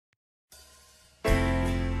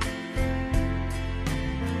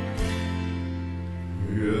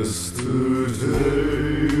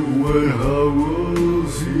Yesterday, when I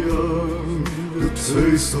was young, the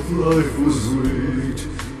taste of life was sweet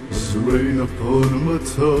as rain upon my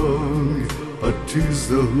tongue. I teased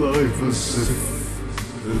the life as if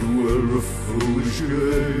it were a foolish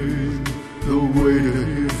game. The way the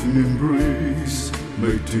evening breeze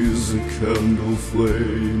made tears a candle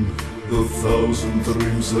flame. The thousand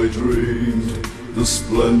dreams I dreamed, the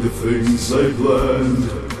splendid things I planned,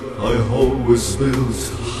 I always built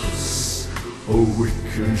a house, a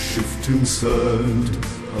weak and shifting sand.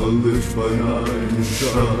 I lived by night and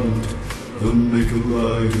shunned the naked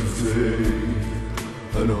light of day.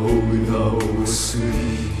 And only now I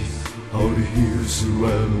see how the years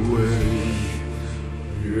ran away.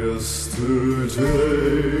 Yesterday,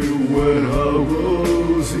 when I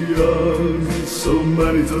was young, so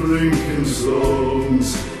many drinking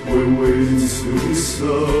songs were waiting to be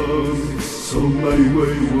sung. So many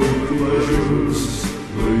wayward pleasures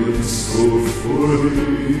lay in store for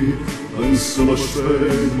me, and so much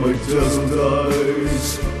pain my dazzled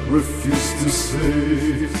eyes refused to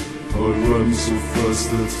see. I ran so fast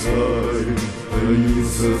that time, and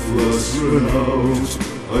youth at last ran out.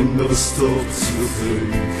 I never stopped to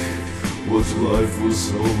think what life was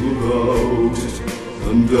all about,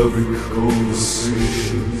 and every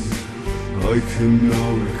conversation I can now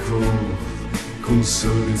recall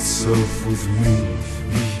concerned itself with me,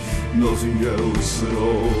 nothing else at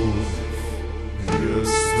all.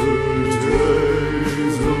 Yesterday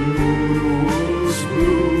the moon was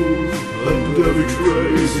blue, and every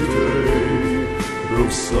crazy day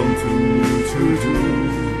brought something new to do.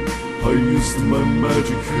 I used my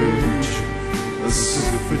magic age as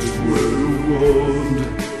if it were a wand.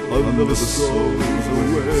 I never saw the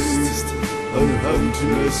waste and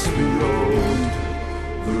emptiness beyond.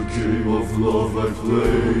 The game of love I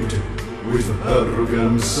played with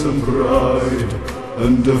arrogance and pride,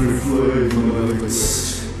 and every flame I lit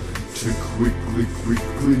too quickly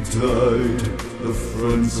died. The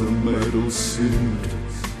friends I made all seemed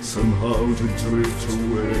somehow to drift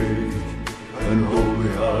away, and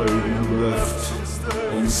only I left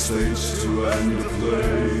on stage to end the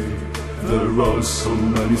play. There are so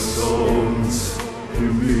many songs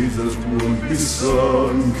in me that won't be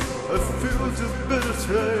sung. I feel the bitter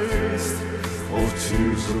taste of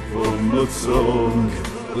tears upon my tongue.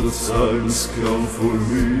 The time has come for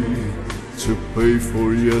me to pay for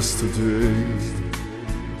yesterday.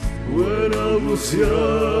 When I was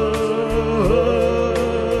young,